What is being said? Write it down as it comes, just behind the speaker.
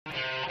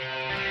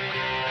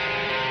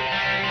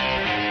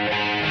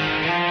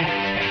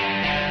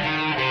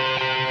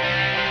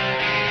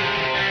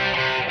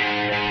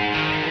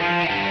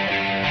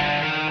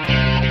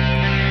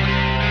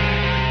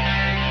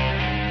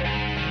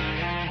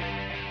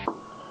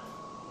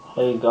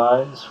Hey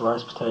guys,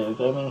 Rice Potato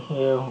Gaming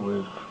here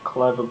with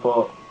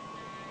Cleverbot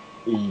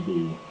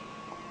Evie.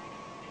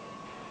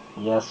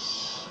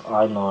 Yes,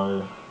 I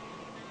know.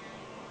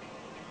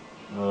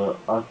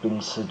 I've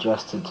been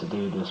suggested to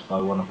do this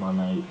by one of my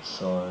mates,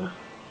 so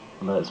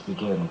let's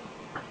begin.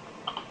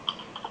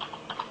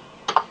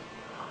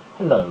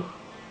 Hello.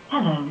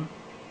 Hello.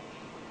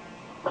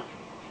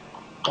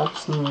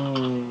 That's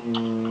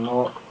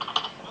not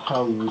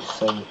how you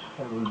say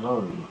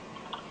hello.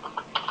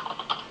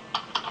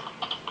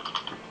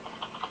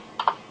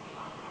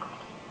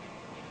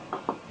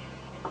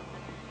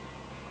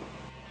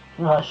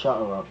 Ah, shut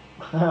her up.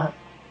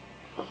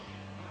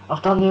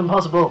 I've done the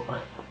impossible!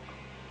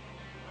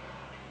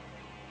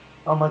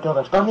 Oh my god,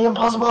 I've done the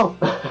impossible!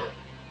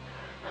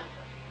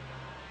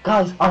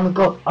 Guys, I'm a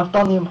god. I've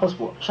done the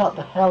impossible. Shut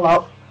the hell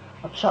up.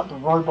 I've shut the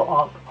robot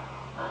up.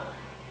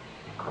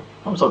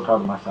 I'm so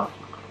proud of myself.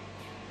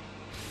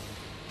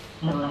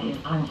 No,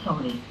 I'm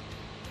sorry.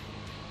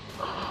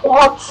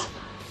 What?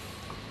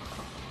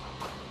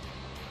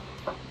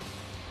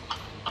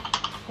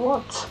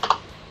 What?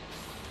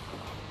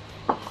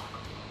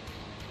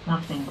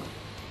 Nothing.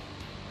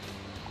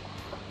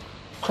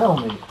 Tell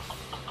me.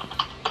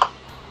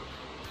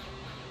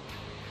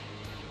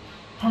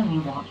 Tell me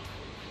what?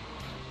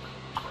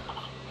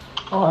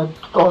 I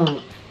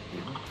don't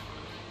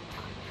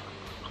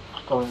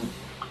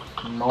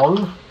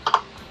know.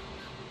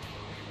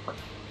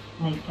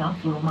 Make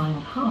up your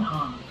mind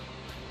hard.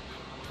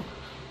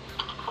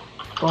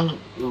 Don't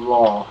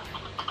laugh.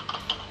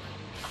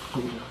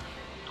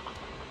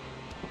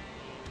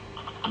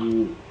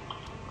 You.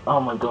 Oh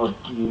my god,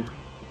 you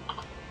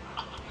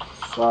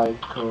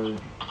psycho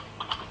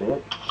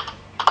bitch.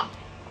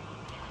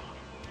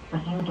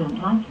 But you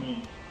don't like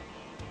me.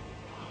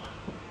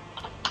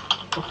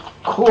 Of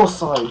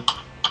course I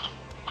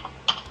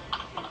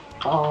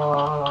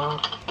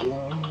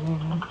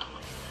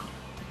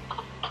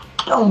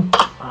don't.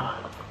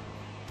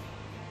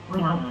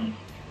 Right.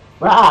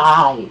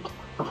 Right.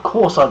 Of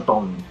course I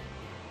don't.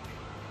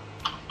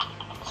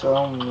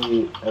 Tell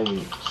me a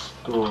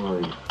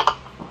story.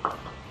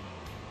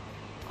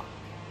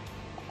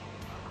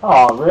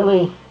 Oh,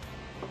 really?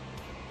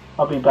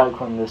 I'll be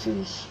back when this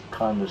is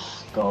kind of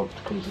stopped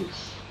because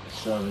it's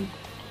server.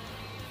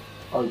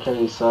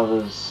 Okay,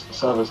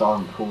 servers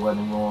aren't full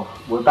anymore.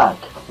 We're back.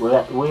 We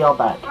are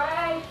back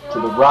to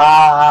the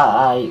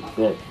right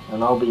bit,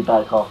 and I'll be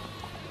back off.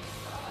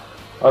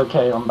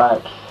 Okay, I'm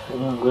back,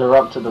 and we're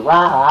up to the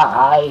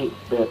right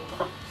bit.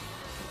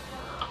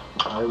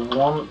 I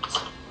want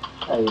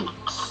a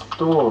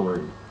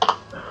story.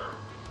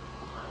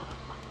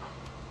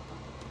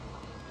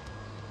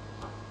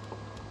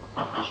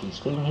 She's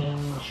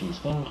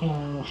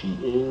thinking, she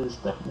is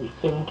definitely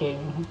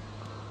thinking.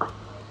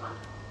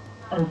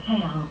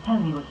 Okay, I'll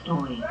tell you a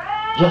story.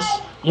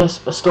 Yes,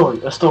 a story,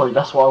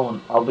 that's what I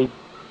want. I'll be...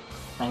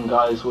 And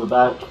guys, we're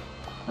back,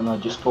 and I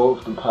just thought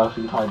of the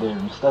perfect idea.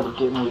 Instead of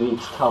getting Evie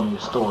to tell me a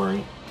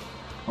story,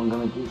 I'm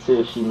gonna see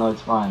if she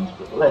knows mine.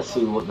 But let's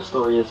see what the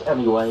story is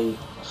anyway.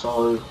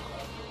 So,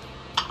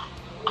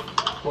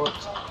 what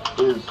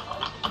is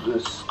the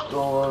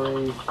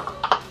story?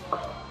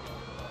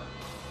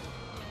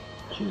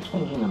 She was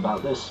thinking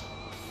about this.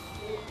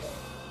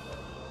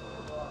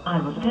 I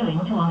was going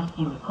to ask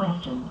you a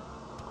question.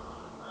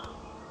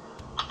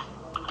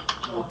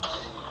 What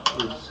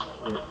is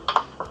it?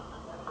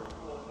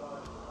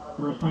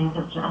 We're made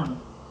of jam.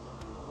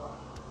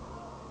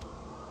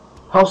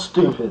 How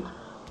stupid!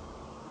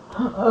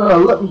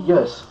 Let me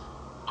guess.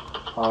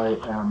 I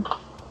am.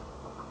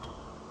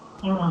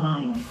 You are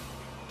lying.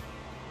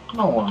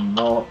 No, I'm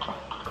not.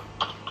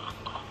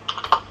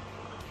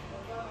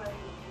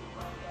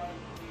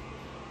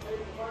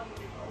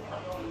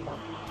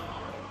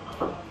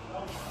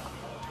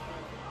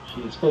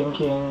 She's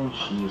thinking,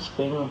 she's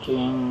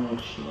thinking,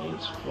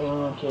 she's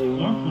thinking.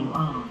 Yes, you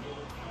are.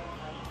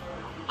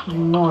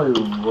 No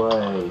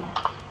way.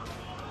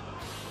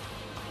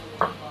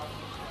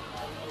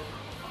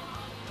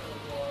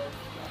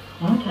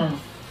 Your turn.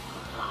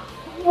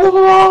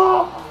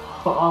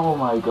 Oh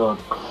my god.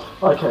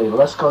 Okay,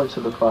 let's go to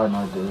the fine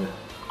idea.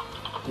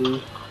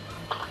 Do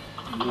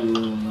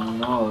you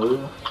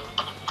know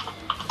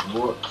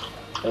what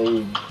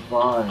a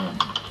vine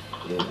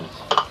is?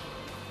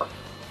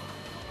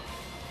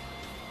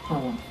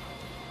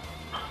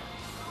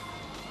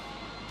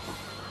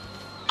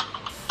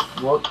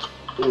 What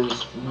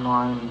is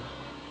 9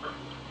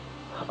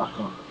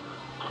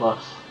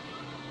 plus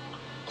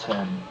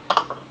 10?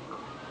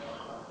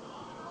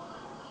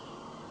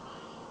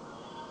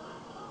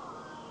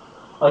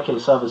 Okay,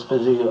 server's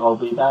busy, I'll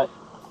be back.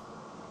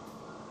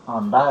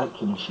 I'm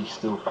back and she's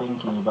still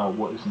thinking about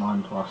what is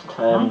 9 plus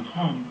 10.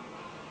 10.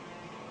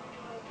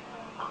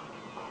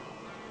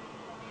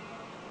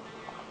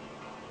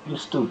 You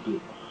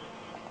stupid.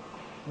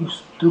 You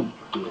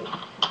stupid.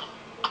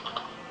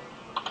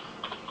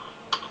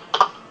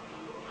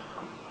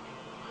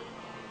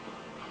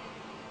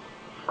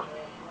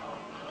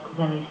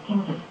 Very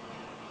stupid.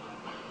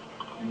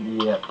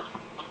 Yep.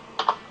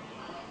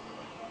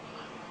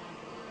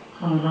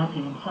 Mulati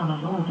in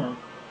summon order.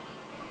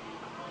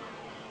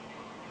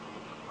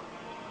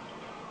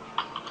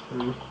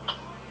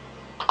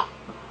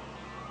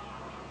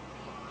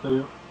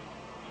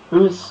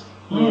 Who's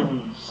Really?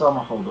 in summer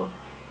holder?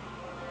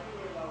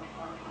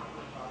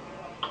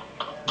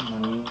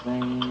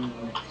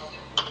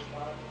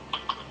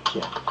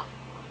 Yeah.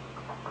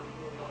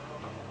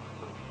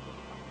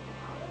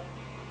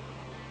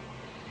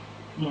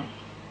 Yes.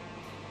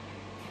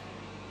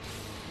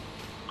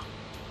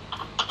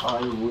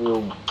 I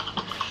will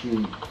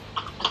shoot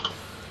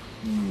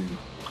you.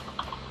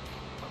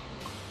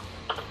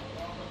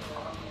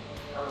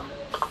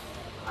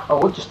 Oh,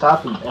 what just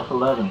happened?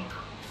 F11.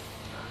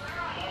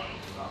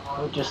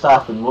 What just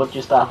happened? What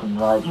just happened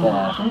right You will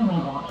there? show me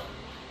what?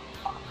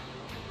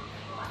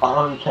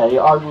 Okay,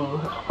 I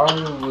will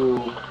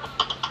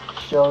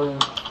show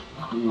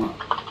you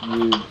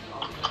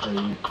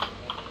a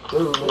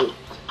bullet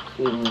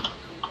in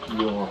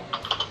your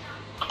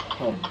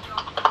head.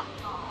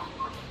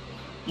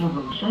 You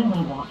will show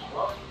me what?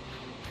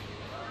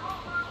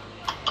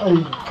 A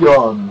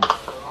gun.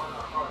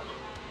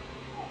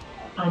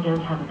 I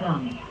don't have a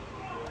gun.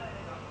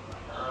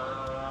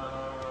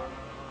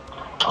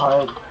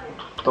 I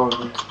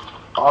don't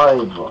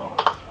either.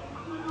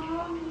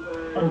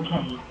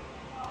 Okay.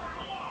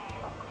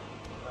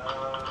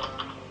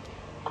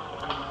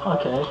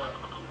 Okay.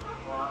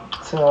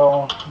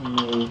 Tell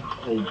me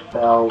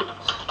about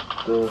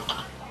the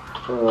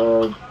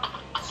birds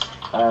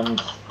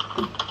and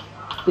the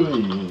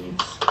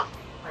bees.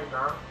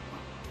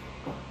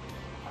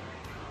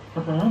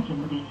 The birds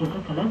and the bees is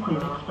a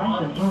colloquial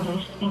expression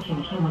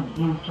English-speaking humans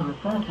use to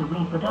refer to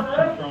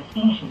reproduction of their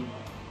species.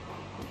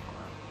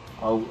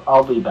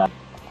 I'll be back.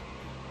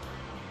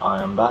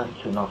 I am back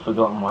and I've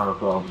forgotten where I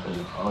got up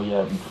to. Oh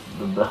yeah,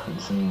 the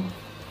birds and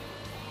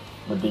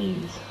the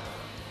bees.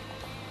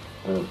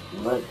 But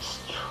let's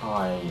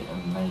try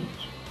and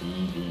make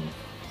Evie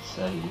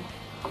say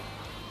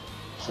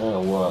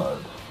a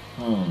word.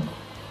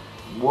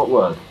 What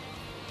word?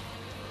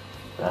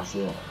 That's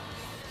it.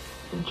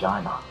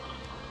 Vagina.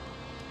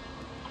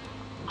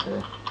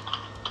 Okay.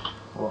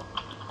 What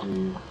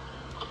do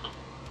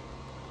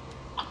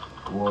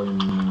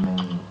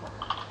women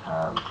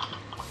have?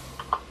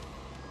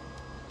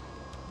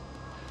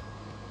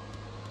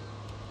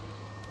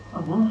 A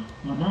wolf,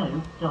 you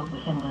know, dog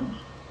descendants.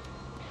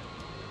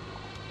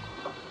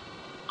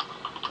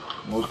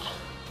 What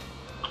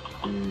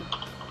do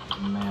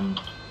men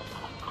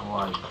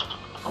like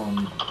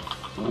on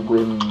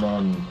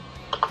women?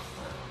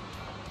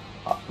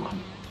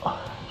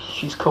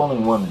 She's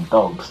calling women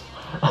dogs.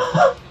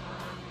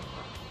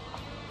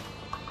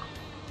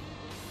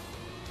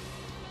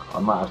 I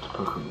might have to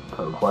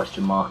put a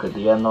question mark at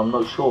the end. I'm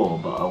not sure,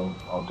 but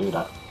I'll do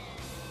that.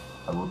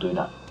 I will do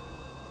that.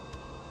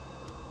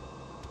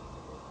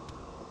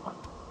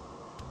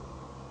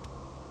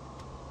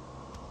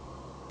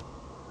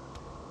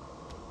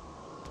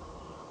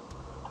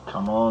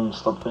 Come on,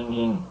 stop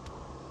thinking.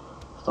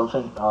 Stop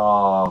thinking.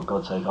 Oh,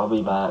 God's sake, I'll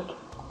be back.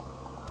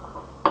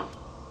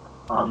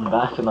 I'm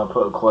back and I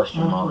put a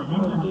question mark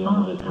at the end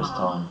of it this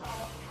time.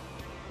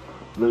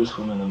 Loose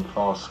women and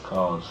fast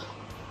cars.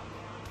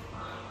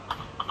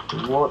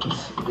 What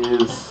is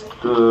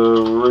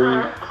the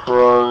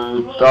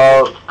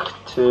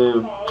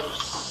reproductive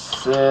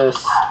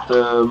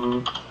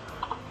system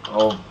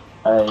of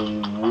a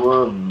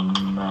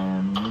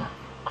woman?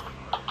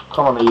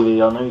 Come on,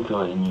 Evie, I know you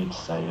got it in you to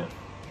say it.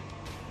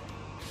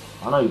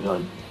 I know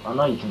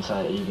you can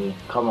say it, Evie.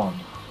 Come on.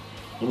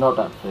 You're not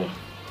that thick.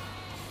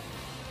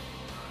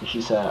 If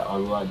you say it, I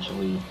will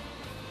actually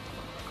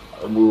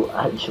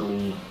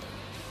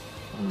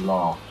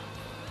laugh.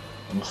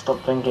 And stop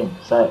thinking.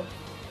 Say it.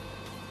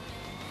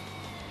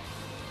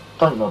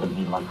 Don't nod at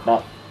me like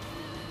that.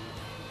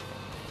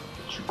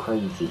 But you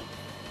crazy.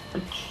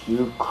 But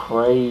you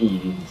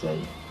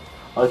crazy.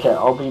 Okay,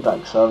 I'll be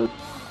back, so.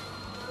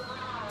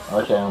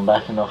 Okay, I'm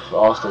back and I've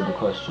asked her the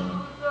question.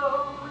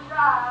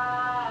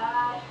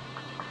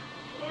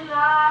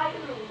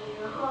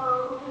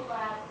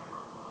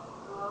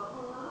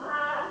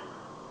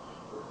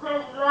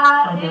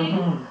 I don't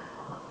know.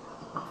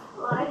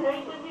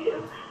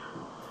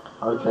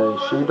 Okay,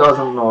 she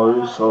doesn't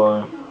know,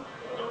 so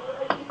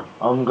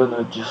I'm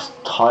gonna just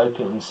type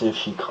it and see if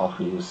she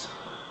copies.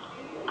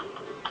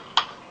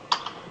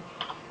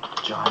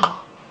 Vagina.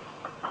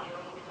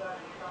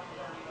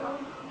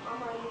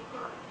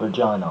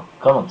 Vagina.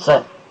 Come on, say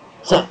it.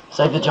 Say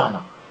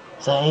vagina.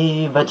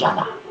 Say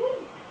vagina.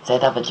 Say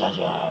the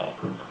vagina.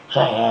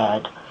 Say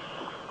it.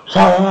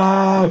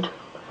 Say it.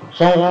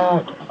 Say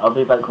it. I'll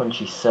be back when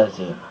she says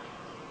it.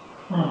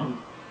 No.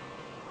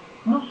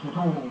 Not at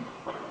all.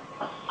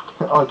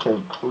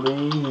 Okay,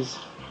 please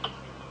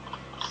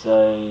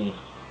say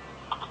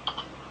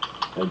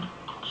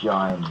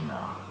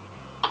vagina.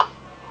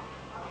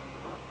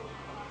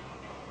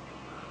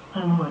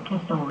 Homework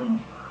is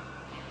boring.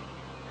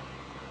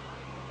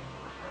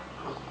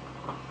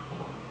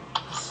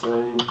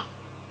 Say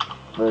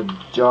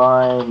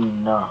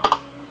vagina.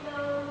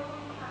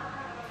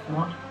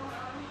 What?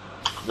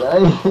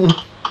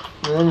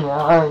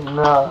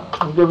 Vagina.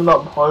 I'm giving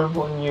up hope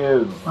on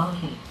you.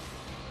 Party.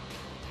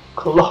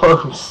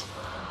 Close.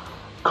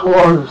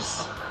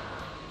 Close.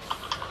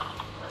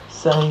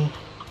 Say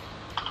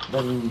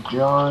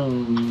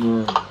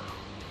vagina.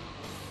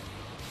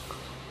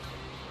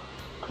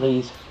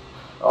 Please.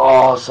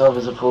 Oh,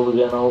 servers are full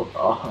again.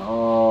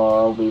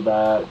 I'll be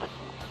back.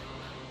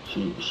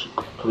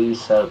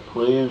 Please say it.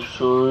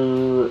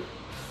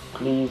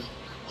 Please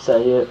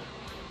say it.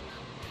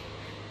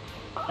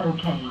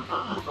 Okay.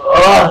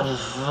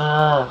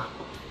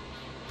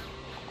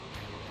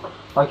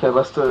 Okay,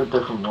 let's do it a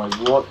different way.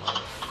 What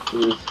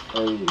is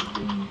a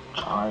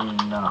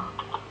vagina?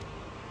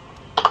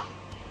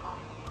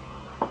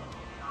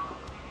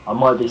 I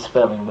might be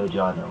spelling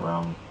vagina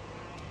wrong.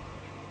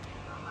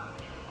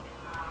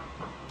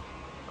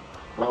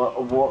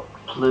 What?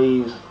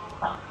 Please.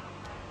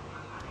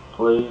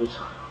 Please.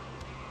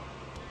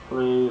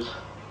 Please.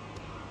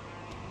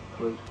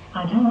 Please.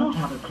 I do not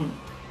have a clue.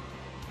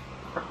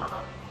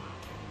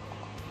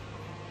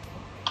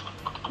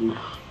 You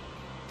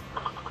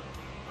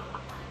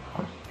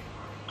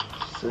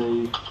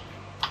say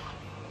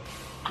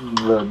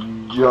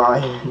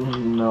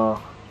vagina.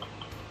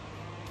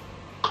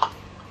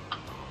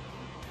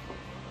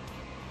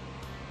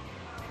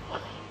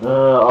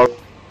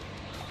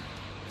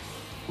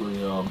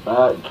 We are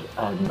back,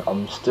 and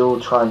I'm still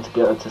trying to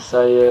get her to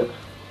say it.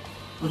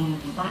 Will you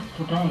be back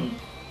today?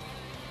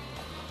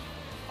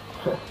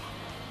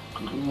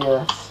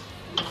 Yes,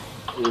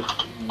 if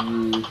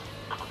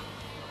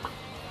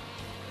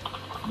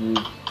you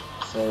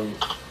say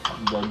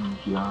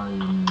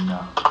vagina.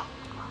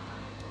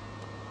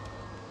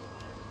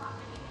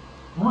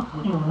 What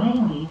would your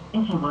name be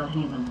if you were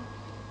human?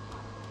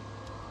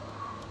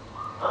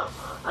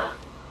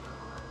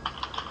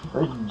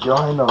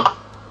 Vagina.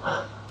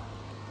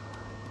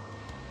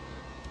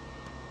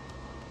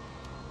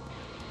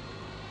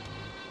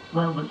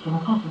 Well, that's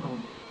impossible.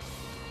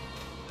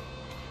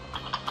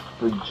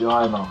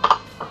 Vagina.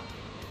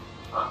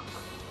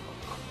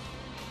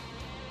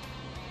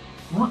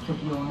 What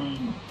is your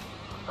name?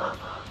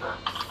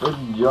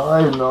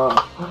 Vagina.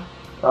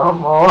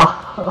 Come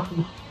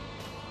on.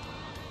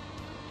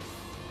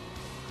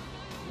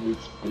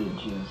 These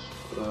bitches.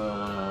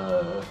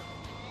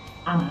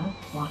 Anna,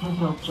 what is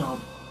your job?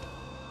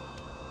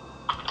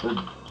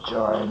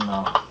 Vagina.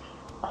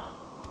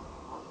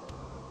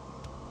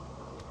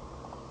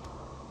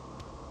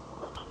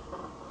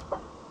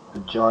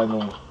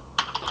 Vaginal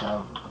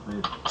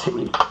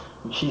cavity.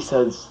 She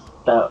says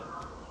that.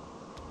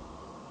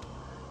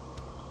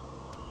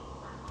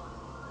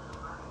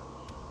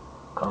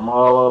 Come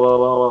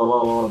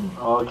on.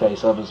 Okay,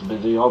 server's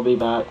busy. I'll be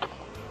back.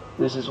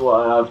 This is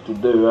what I have to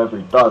do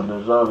every time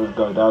the servers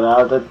go down. I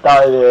have to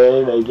type it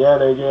in again,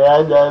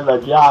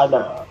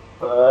 vagina.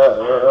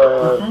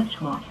 Research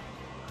what?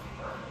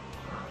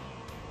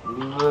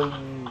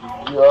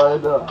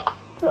 Vagina.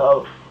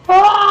 Come.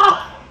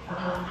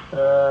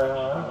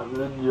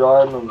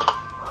 Vagina.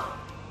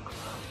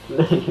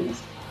 Please.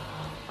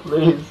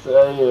 Please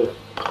say it.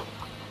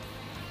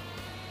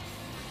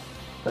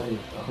 Please,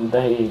 I'm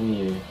begging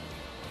you.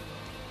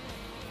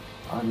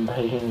 I'm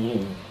begging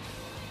you.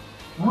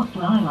 What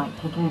do I like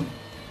to do?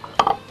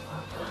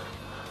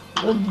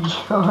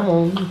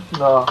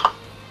 Vagina.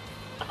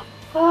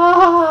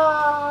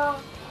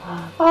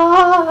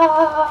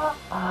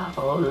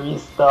 I'll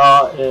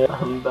restart it.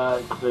 I'm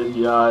back,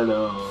 vagina.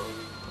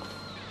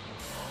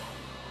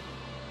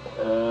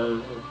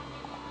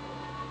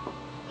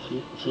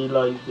 She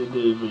likes to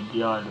do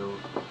vagina.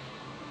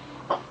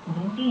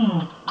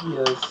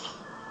 Yes.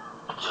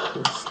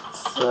 Just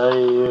say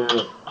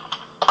it.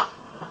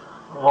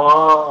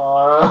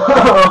 Oh.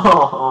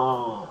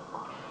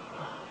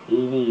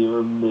 Evie, you're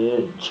a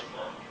bitch.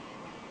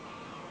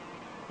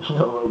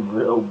 You're a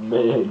real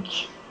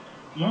bitch.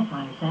 Yes,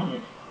 I said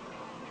it.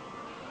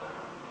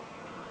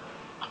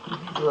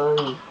 Say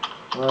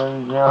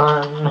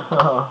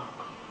vagina.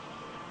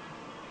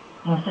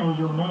 You say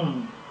your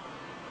name.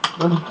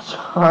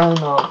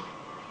 Vagina.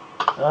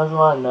 That's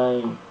my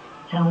name.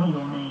 Tell me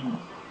your name.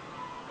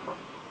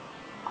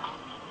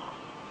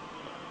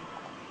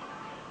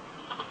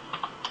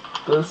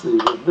 This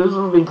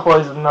will be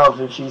close enough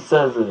if she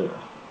says it.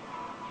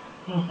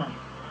 Lisa.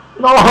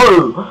 No!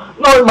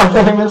 No, my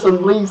name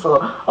isn't Lisa.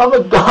 I'm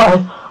a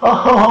guy.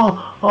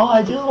 Oh,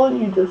 I just want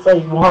you to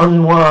say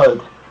one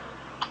word.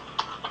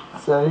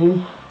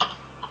 Say.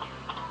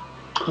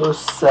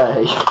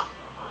 Pussy.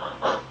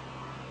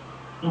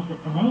 Is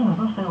it the name of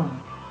a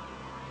film?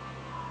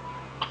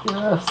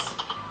 Yes.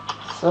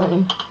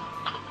 Say.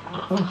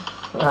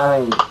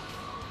 Pussy.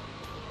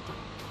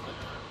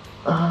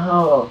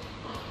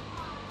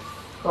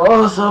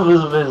 Oh, the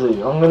server's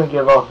busy. I'm gonna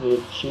give up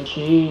if she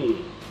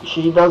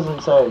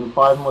doesn't say it in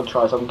 5 more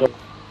tries. I'm getting.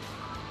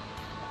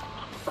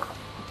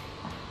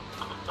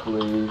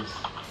 Please.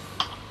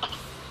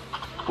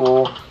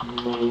 For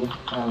me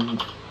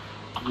and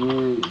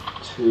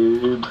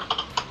YouTube.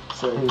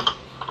 Say.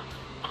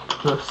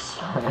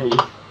 Pussy.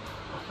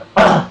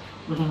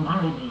 Will you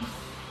marry me?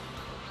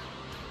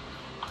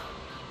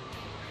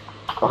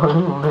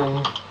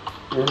 Only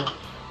if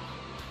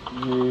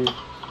you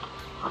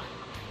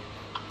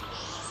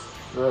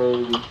say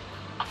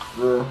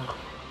the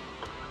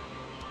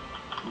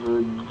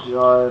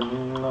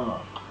vagina.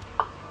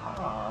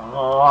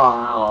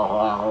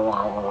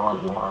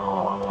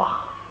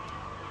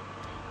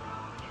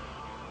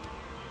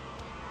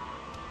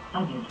 I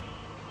did.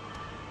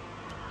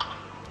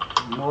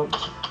 What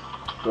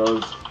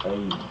does a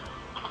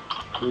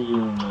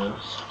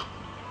penis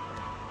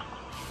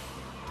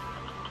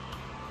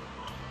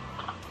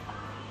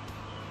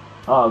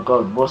Oh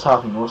god, what's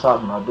happened? What's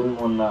happened? I didn't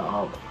want that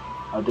up.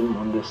 I didn't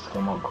want this to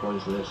come up.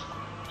 Close this.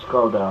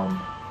 Scroll down.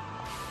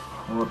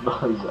 What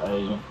does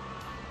a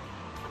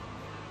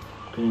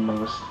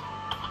penis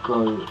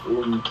go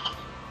in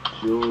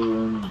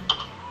during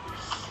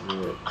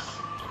sex?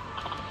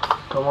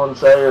 Come on,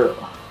 say it.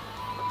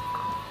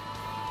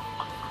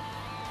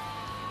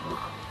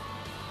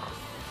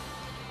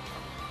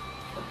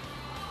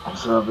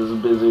 Servers are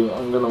busy.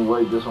 I'm gonna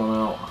wait this one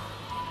out.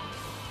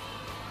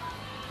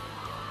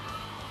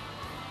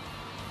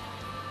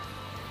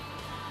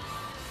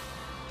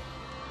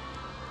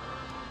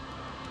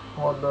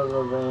 What does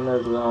a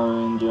penis go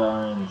in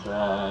during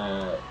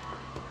sex?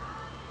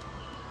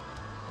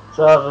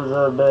 Servers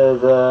are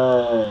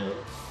busy.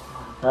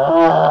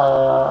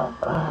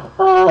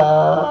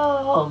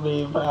 I'll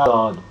be back.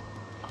 God,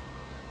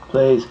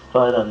 please,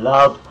 for the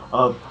love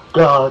of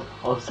God,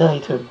 of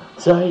Satan,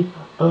 say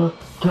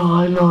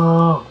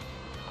vagina.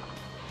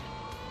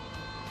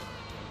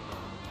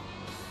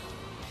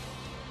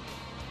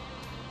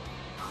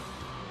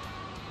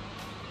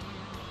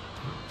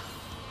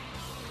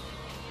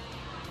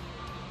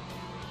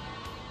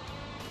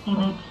 He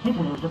makes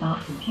videos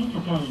about computer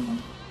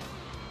games.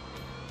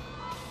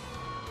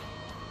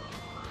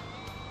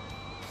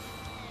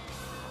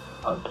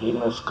 A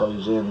penis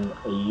goes in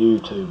a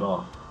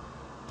YouTuber.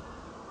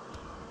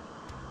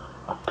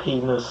 A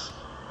penis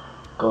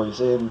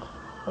goes in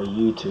a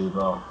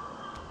YouTuber.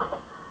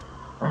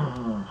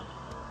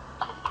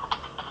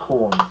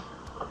 Porn.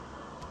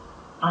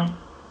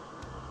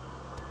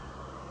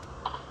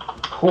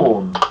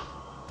 Porn.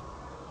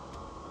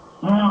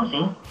 No,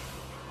 see?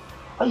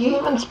 Are you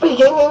even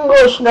speaking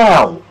English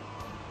now?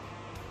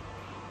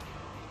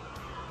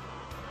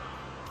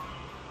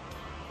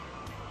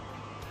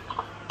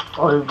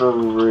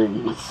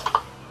 Ovaries.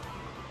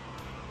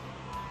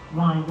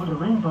 Why would a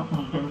robot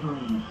need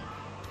ovaries?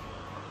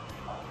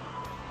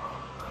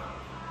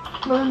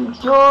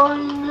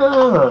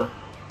 Vagina.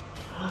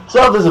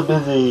 Servers are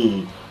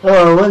busy.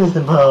 Oh, what is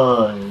the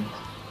point?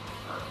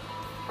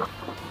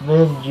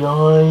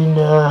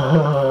 Vagina.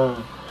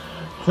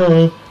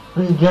 Say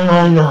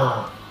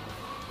vagina.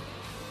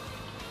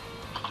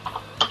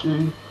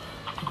 Do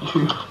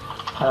you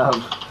have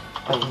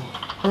a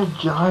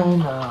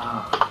vagina?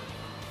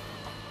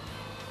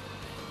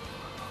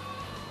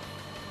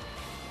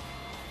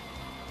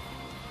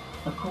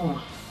 Of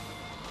course.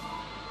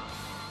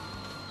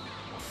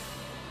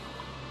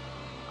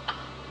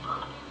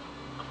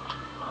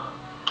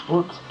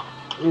 What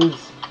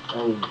is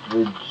a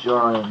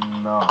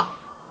vagina?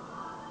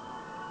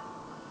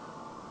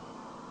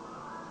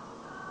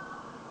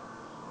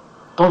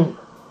 Don't.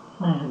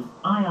 No,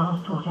 I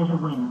asked what is a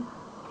win.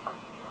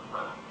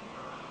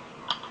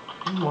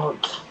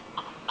 What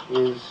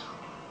is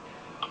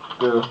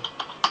the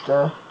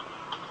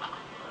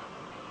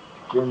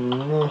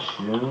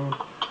definition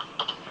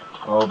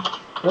of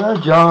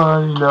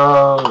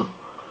vagina?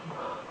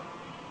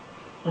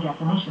 The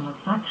definition of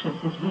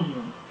fractious is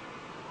real.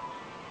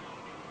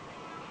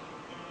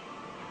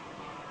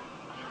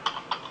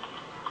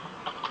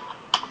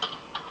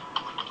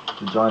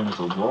 Vagina's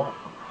a what?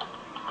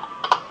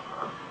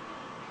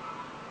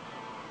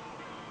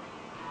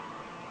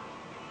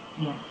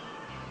 Yes.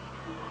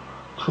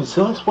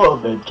 So that's what a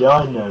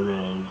vagina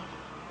is.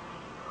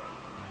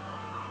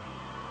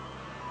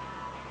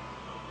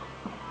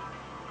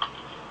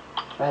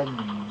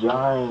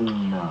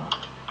 Vagina.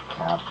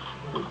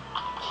 Cavity.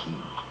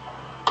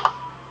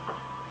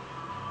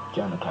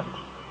 Vagina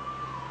cavity.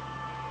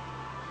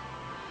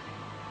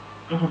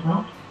 It is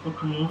not the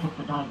creative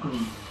that I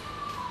agree.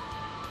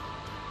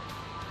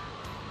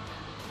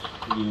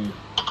 You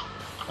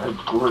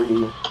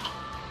agree with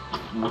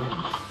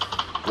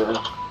the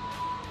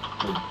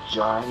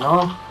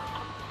vagina?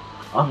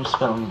 I'm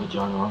spelling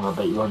vagina wrong, I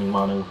bet you only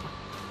money.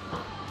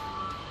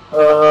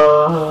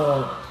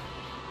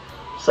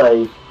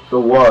 Say the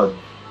word.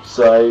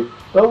 Say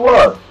the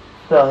word.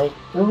 Say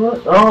the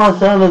word. Oh,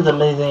 servers are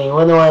amazing.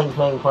 What do I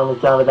make from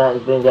the server that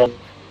is busy?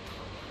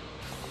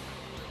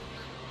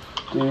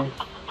 Do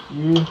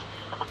you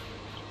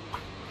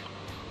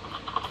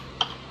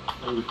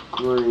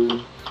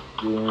agree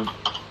with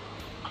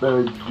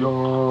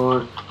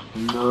vaginas?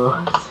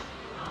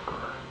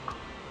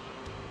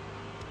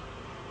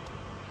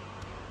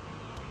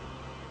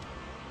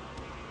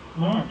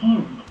 Yeah,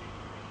 huge.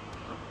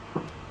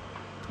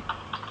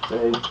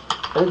 Say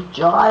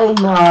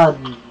vagina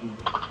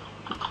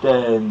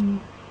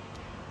then.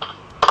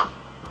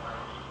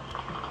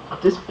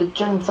 This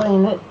bitch ain't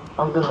saying it.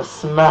 I'm gonna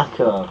smack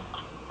her.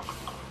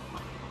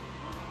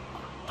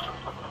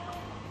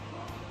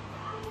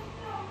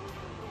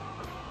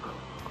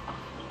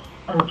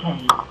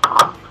 Okay.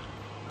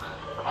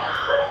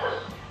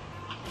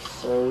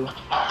 Say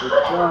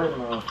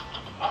vagina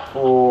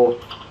for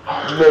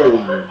me.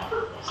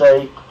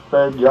 Say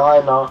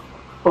vagina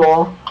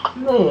for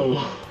me.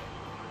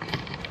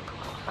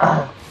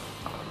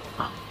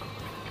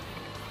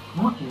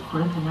 What is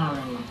broken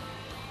arrow?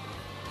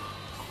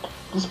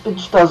 This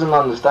bitch doesn't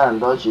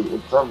understand, does she?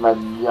 It's a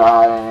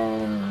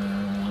vagina.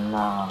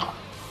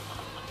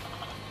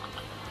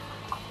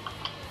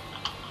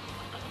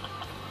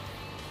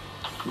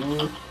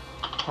 You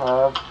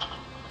have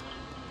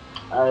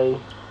a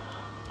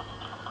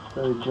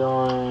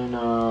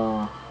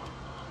vagina.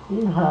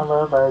 You have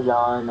a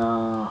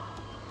vagina.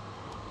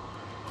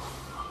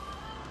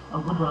 I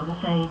would rather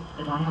say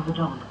that I have a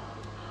dog.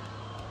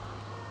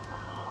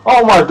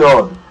 Oh my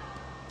god!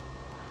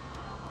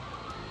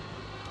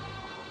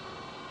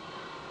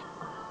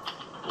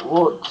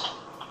 What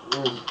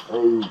is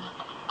a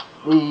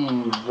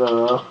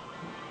fever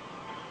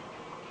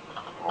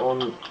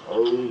on a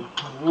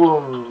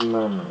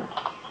woman?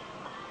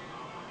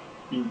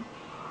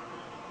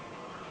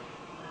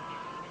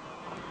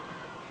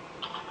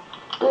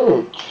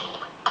 Bitch!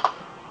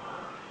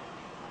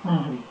 No.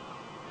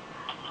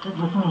 That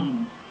was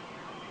mean.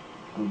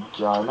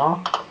 Vagina?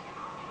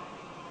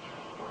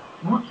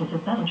 What is a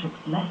Bellatrix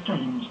less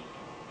strange?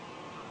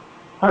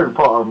 Harry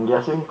Potter, I'm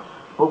guessing.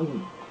 But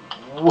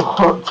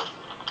what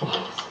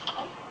is...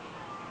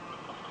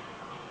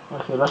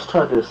 Okay, let's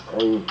try this. A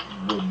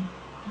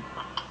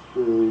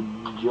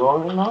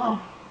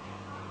vagina?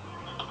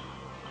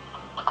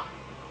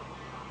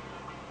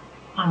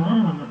 I'm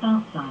learning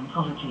about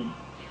Scientology.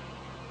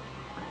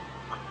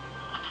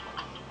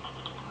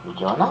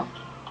 Vagina?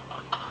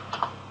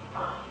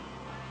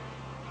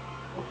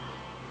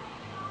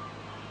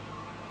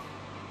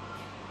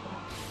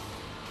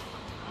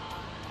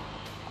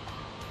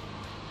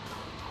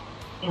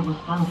 It was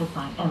founded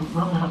by L.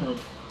 Ron Hubbard.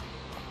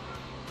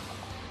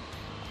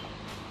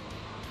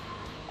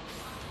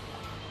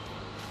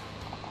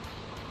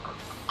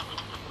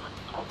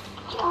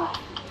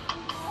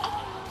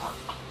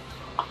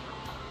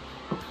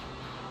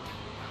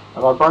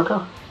 Have I broke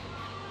her?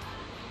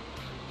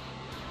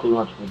 Too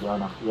much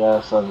vagina.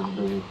 Yeah, so does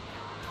Biggie.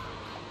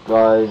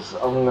 Guys,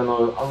 I'm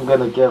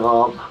gonna give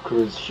up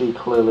because she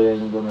clearly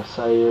ain't gonna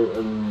say it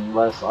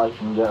unless I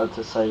can get her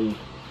to say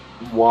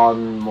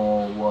one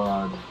more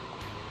word.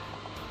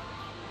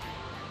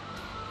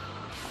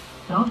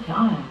 Dog to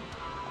iron.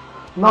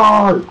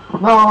 No!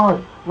 No!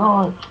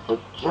 No!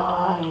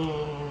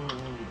 Vagina!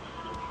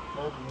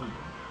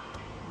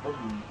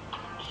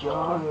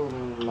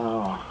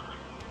 Vagina!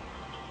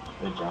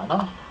 Vagina?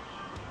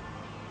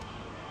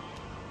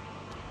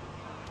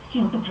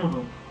 Stupid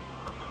dribble.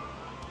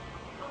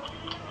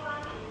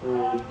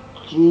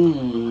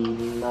 Regina.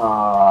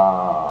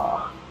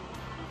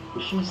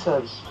 If she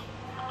says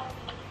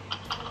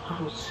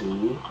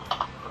pussy,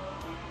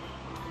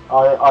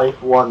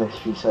 I've won if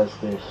she says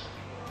this.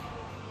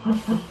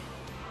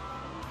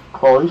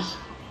 Close.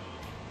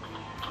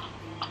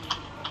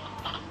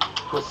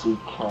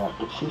 Pussycat.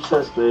 If she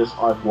says this,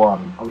 I've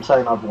won. I'm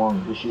saying I've won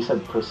because she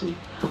said pussy.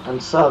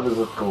 And servers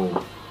are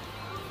full.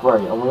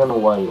 Great, I'm gonna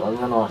wait. I'm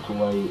gonna have to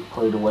wait,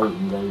 play the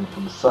waiting game for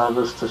the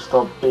servers to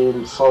stop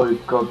being so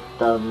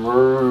goddamn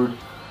rude.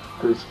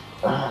 Because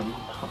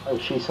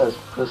if she says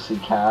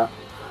pussycat,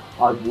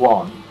 I've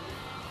won.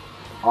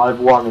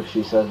 I've won if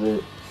she says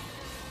it.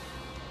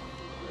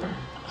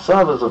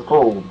 Servers are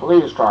full.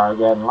 Please try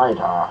again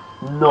later.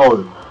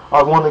 No,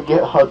 I want to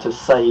get her to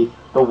say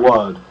the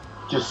word.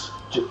 Just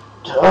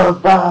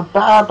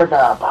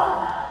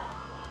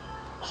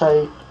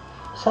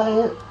say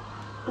it.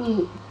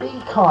 Be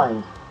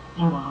kind.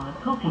 You are a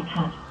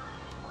copycat.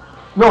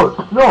 No.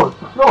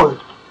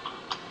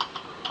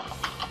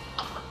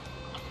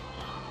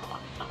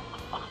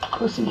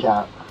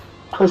 Pussycat.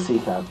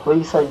 Pussycat.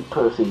 Please say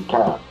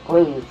pussycat.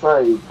 Please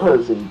say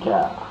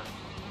pussycat.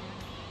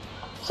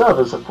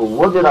 Servers are full.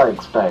 What did I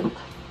expect?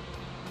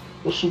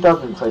 If she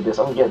doesn't say this,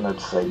 I'm getting her to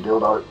say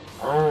dildo.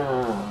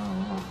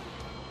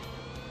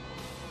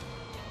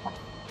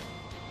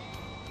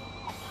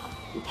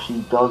 If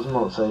she does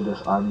not say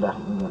this, I'm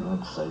definitely getting her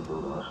to say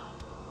dildo.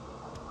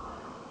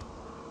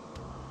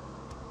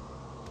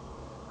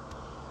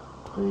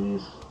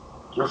 Please,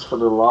 just for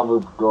the love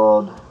of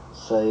God,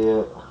 say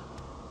it.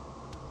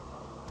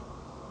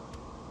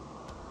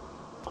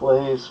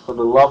 Please, for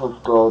the love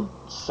of God,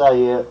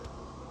 say it.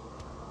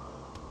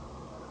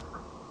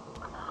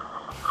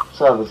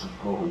 Servers are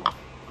full.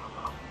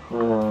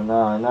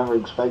 No, I never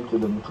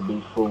expected them to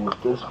be full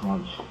with this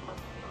much.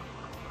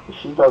 If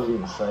she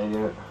doesn't say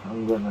it,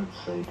 I'm gonna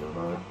say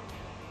dildo.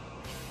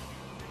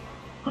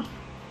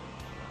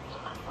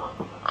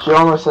 She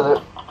almost said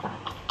it.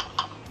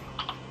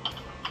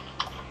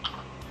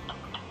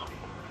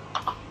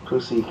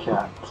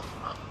 Pussycat.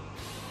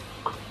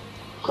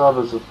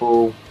 Servers are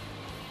full.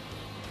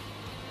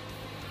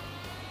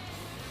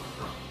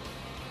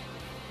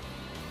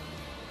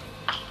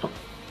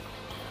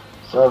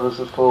 Servers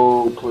are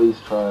full, please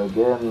try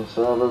again.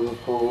 Servers are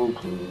full,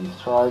 please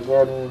try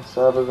again.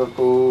 Servers are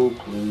full,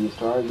 please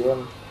try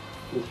again.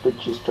 This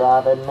bitch is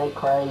driving me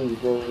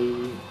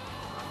crazy.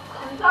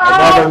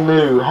 I never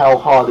knew how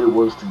hard it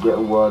was to get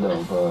a word out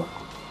of her.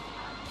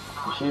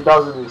 If she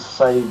doesn't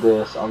say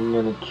this, I'm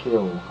gonna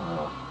kill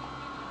her.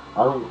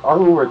 I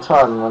will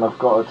return when I've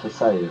got her to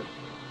say it.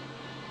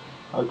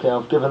 Okay,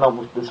 I've given up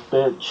with this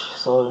bitch,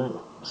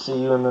 so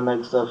see you in the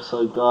next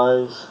episode,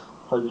 guys.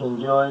 Hope you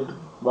enjoyed.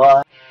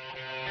 Bye.